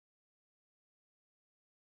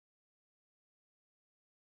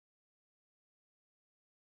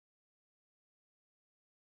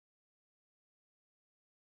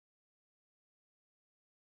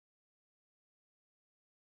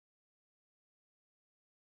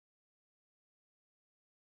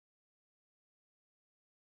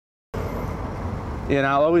and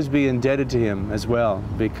I'll always be indebted to him as well,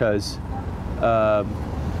 because I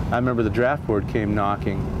remember the draft board came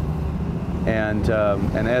knocking, and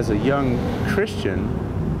as a young Christian,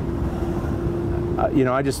 you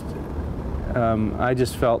know, I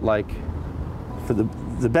just felt like, for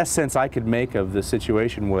the best sense I could make of the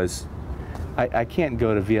situation was, I can't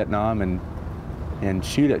go to Vietnam and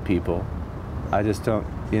shoot at people. I just don't,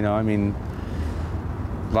 you know, I mean,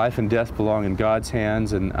 life and death belong in God's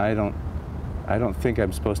hands, and I don't think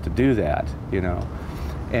I'm supposed to do that, you know.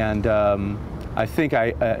 And I think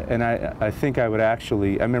I would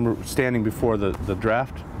actually, I remember standing before the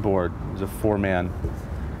draft board. It was a four-man,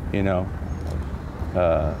 you know,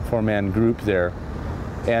 four-man group there,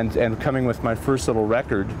 and coming with my first little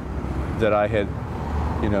record that I had,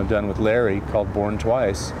 you know, done with Larry, called Born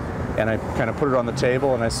Twice, and I kind of put it on the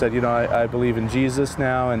table, and I said, you know, I believe in Jesus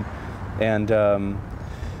now, and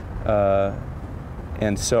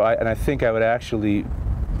so I think I would actually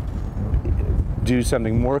do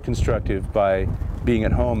something more constructive by being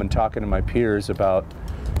at home and talking to my peers about,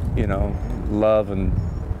 you know, love and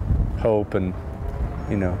hope and,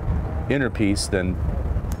 you know, inner peace, than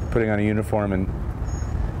putting on a uniform and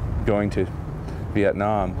going to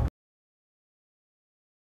Vietnam.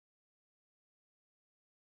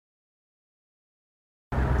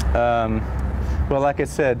 Well, like I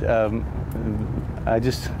said,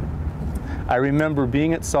 I remember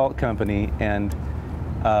being at Salt Company and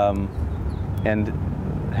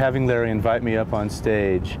having Larry invite me up on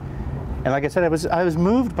stage. And like I said, I was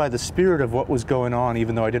moved by the spirit of what was going on,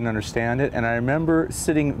 even though I didn't understand it. And I remember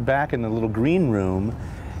sitting back in the little green room,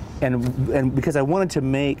 and because I wanted to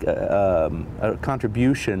make a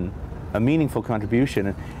contribution, a meaningful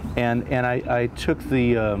contribution, and I took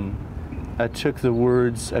the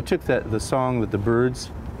song that the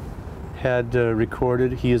Byrds had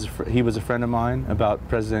recorded. He was a friend of mine, about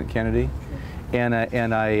President Kennedy, and I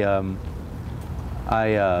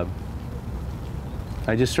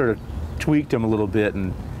just sort of tweaked him a little bit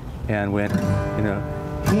and went, you know,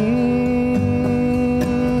 he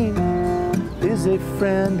is a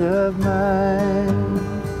friend of mine,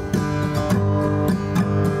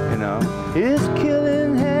 you know, his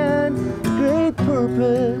killing hand, great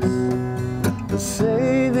purpose, the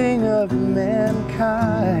saving of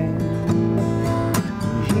mankind.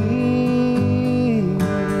 He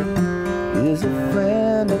is a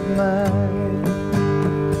friend of mine.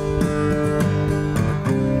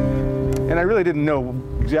 And I really didn't know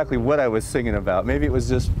exactly what I was singing about. Maybe it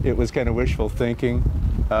was kind of wishful thinking.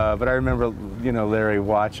 But I remember, you know, Larry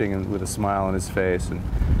watching and with a smile on his face,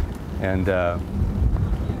 and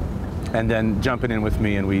then jumping in with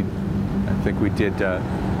me, and I think we did a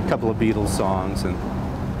couple of Beatles songs,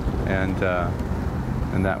 and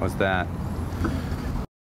that was that.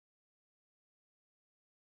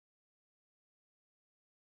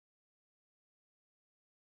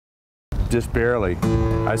 Just barely.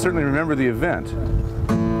 I certainly remember the event.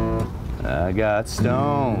 I got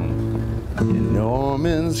stoned in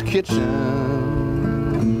Norman's kitchen.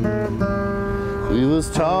 We was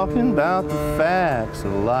talking about the facts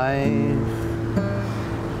of life.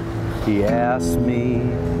 He asked me,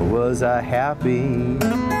 was I happy,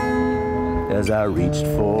 as I reached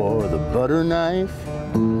for the butter knife.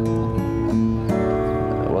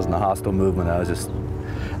 It wasn't a hostile movement.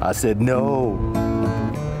 I said no,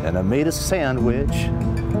 and I made a sandwich.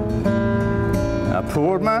 I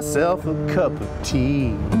poured myself a cup of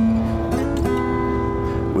tea.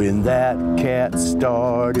 When that cat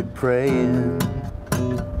started praying,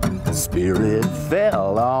 the Spirit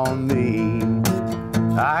fell on me.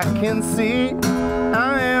 I can see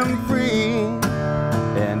I am free,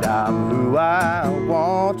 and I'm who I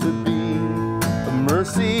want to be.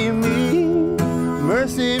 Mercy me,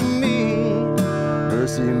 mercy me,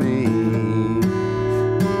 mercy me.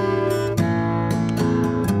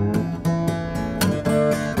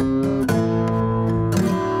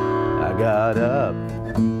 I got up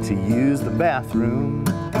to use the bathroom.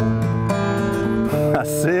 I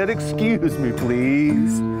said, excuse me,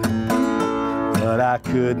 please. But I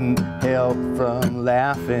couldn't help from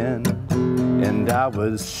laughing, and I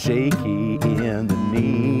was shaky in the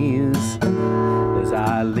knees as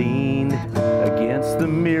I leaned against the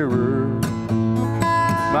mirror.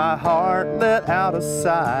 My heart let out a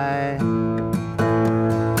sigh,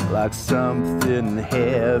 like something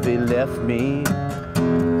heavy left me,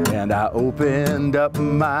 and I opened up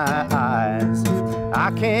my eyes.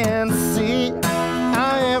 I can see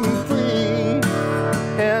I am free,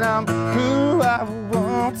 and I'm who I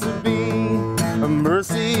want to be.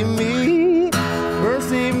 Mercy me,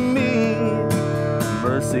 mercy me,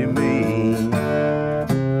 mercy me,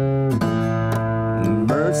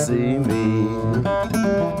 mercy me.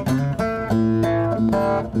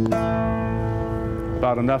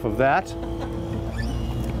 about enough of that.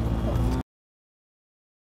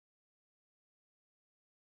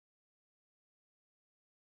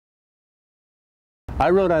 I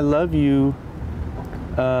wrote I Love You,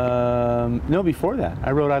 no, before that.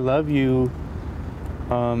 I wrote I Love You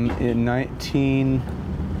in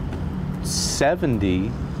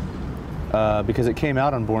 1970 because it came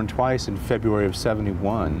out on Born Twice in February of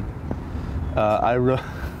 '71. I wrote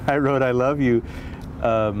I Love You,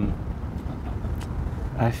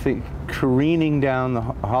 I think, careening down the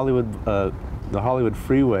Hollywood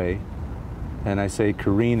freeway, and I say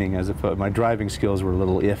careening as if my driving skills were a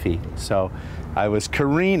little iffy. So I was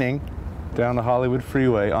careening down the Hollywood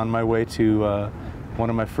freeway on my way to one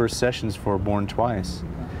of my first sessions for Born Twice,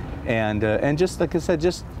 and just like I said,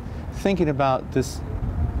 just thinking about this,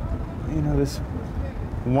 you know, this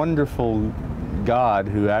wonderful God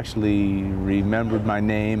who actually remembered my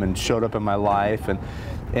name and showed up in my life,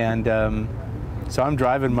 and so I'm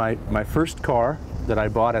driving my first car that I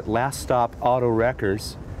bought at Last Stop Auto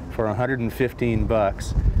Wreckers for 115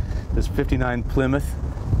 bucks. This '59 Plymouth.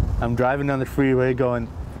 I'm driving down the freeway going,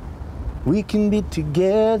 "We can be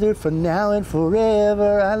together for now and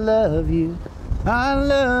forever. I love you. I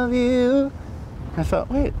love you." I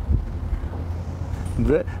thought, wait.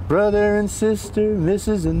 Brother and sister,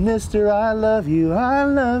 Mrs. and Mr., I love you. I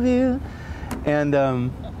love you. And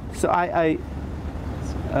so I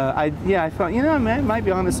thought, you know, man, I might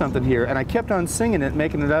be onto something here. And I kept on singing it,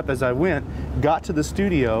 making it up as I went. Got to the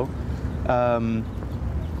studio, and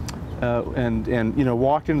you know,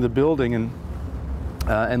 walked into the building,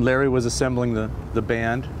 and Larry was assembling the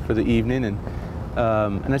band for the evening,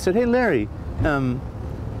 and I said, "Hey, Larry,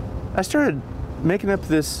 I started making up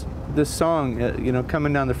this song, you know,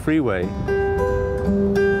 coming down the freeway.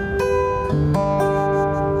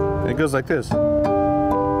 It goes like this.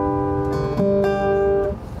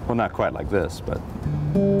 Well, not quite like this, but."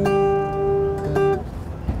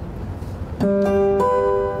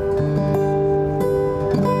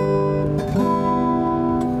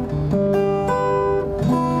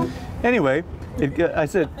 Anyway, I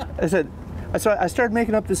started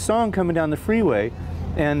making up this song coming down the freeway,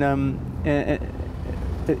 and it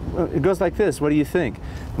goes like this. What do you think?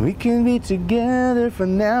 "We can be together for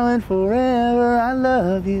now and forever. I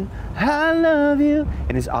love you. I love you."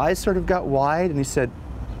 And his eyes sort of got wide, and he said,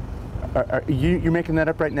 "You're making that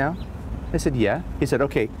up right now?" I said, "Yeah." He said,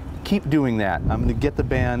 "Okay, keep doing that. I'm going to get the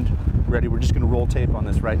band ready. We're just going to roll tape on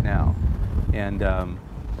this right now." And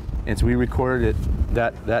so we recorded it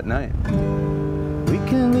that night. "We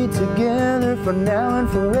can be together for now and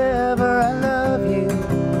forever. I love you.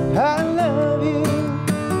 I love you.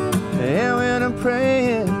 And when I'm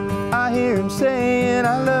praying, I hear him saying,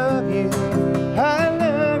 I love you. I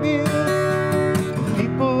love you."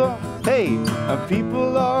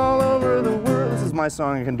 People all over the world. This is my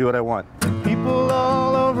song. I can do what I want. People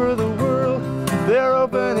all over the world, they're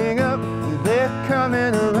opening up. They're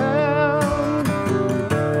coming around.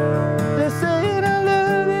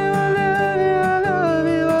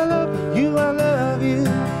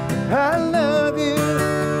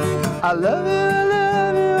 I love you, I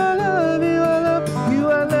love you, I love you, I love you,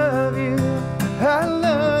 I love you, I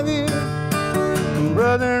love you.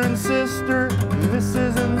 Brother and sister,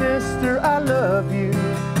 Mrs. and Mr., I love you,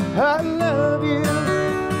 I love you.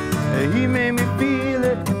 He made me feel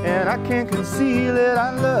it, and I can't conceal it.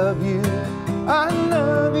 I love you, I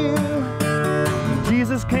love you.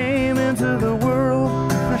 Jesus came into the world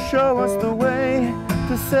to show us the way,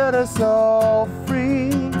 to set us all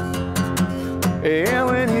free. And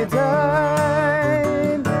when he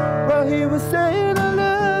died, well, he was saying, I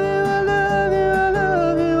love you, I love you, I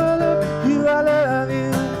love you, I love you, I love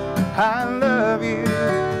you, I love you,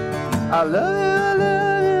 I love you, I love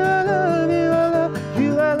you, I love you, I love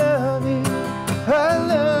you, I love you, I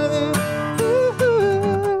love you. Ooh.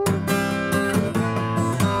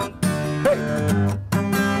 Hey.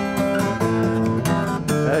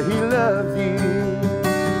 He loves you.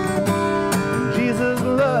 Jesus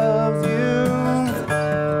loves you.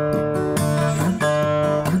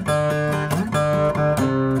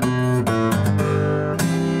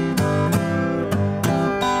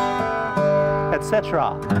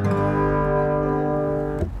 Etc.